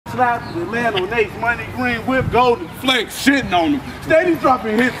Slaps, they land on Nate's money, green whip, golden flex, shitting on them. Steady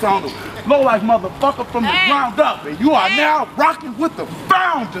dropping hits on them. Low life motherfucker from the ground up. And you are now rocking with the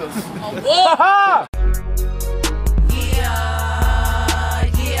founders. Oh,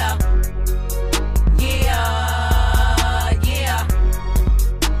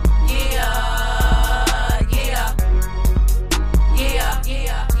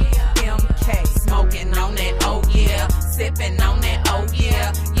 sipping on that, oh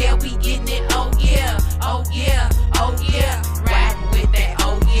yeah, yeah, we getting it, oh yeah, oh yeah, oh yeah, riding with that,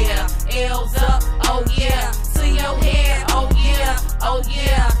 oh yeah, L's up, oh yeah, to your head, oh yeah, oh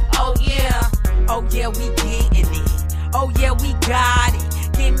yeah, oh yeah, oh yeah, we getting it, oh yeah, we got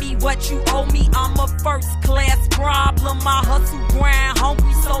it, give me what you owe me, I'm a first class problem, I hustle grind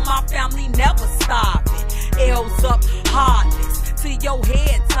hungry so my family never stopping, L's up, heartless, to your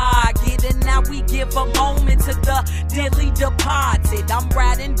head target, and now we give a moment to the daily deposit. I'm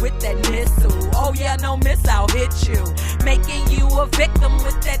riding with that missile, oh yeah, no miss, I'll hit you, making you a victim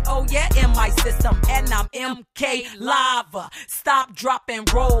with that, oh yeah, in my system, and I'm MK Lava, stop, drop,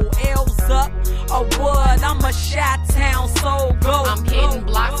 and roll, L's up, a wood, I'm a Chi-Town soul go. I'm hitting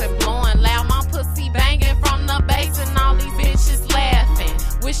blocks and blowing loud, my pussy banging from the bass, and all these bitches laughing,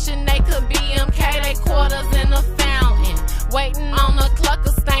 wishing they could be MK, they quarters in the fountain. Waiting on a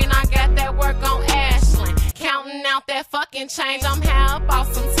clucker stain, I got that work on Ashland. Counting out that fucking change, I'm high up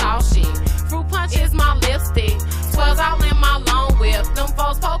off some tall shit. Fruit punch is my lipstick, 12's all in my long whip. Them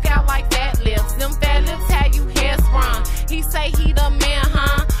folks poke out like fat lips, them fat lips have you hair sprung. He say he the man,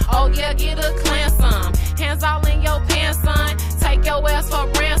 huh? Oh yeah, get a cleanse some. Hands all in your pants, son. Take your ass for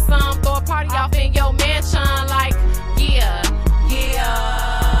ransom. Throw a party off in your mansion like, yeah,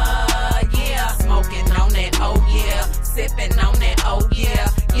 yeah, yeah. Smoking on that, oh yeah. Sipping on that, oh yeah,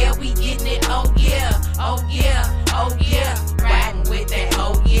 yeah, we getting it, oh yeah, oh yeah, oh yeah, riding with that,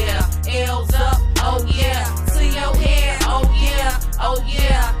 oh yeah, L's up, oh yeah, to your head, oh yeah, oh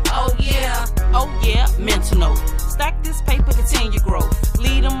yeah, oh yeah, oh yeah, mental note. Stack this paper, continue growth.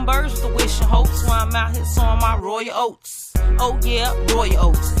 Lead them birds with the wish and hopes while I'm out here sowing my royal oats. Oh yeah, royal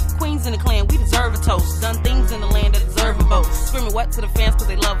oats. Queens in the clan, we deserve a toast. Done things in the land that deserve a boast. Screaming what to the fans cause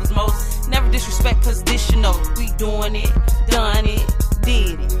they love us most. Never disrespect cause this you know. We doing it, done it,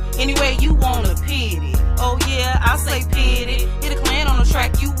 did it. Anyway you wanna pity. Oh yeah, I say pity. Hit a clan on the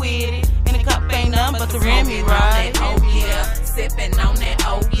track, you with it. And the cup ain't nothing but the Remy, right? Oh yeah, sipping on that,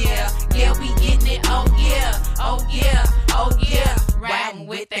 oh yeah. Yeah, we getting it, oh yeah, oh yeah, oh yeah. Riding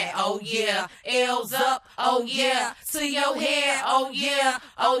with that, oh yeah. L's up, oh yeah. To your head, oh yeah,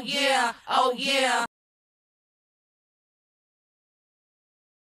 oh yeah, oh yeah.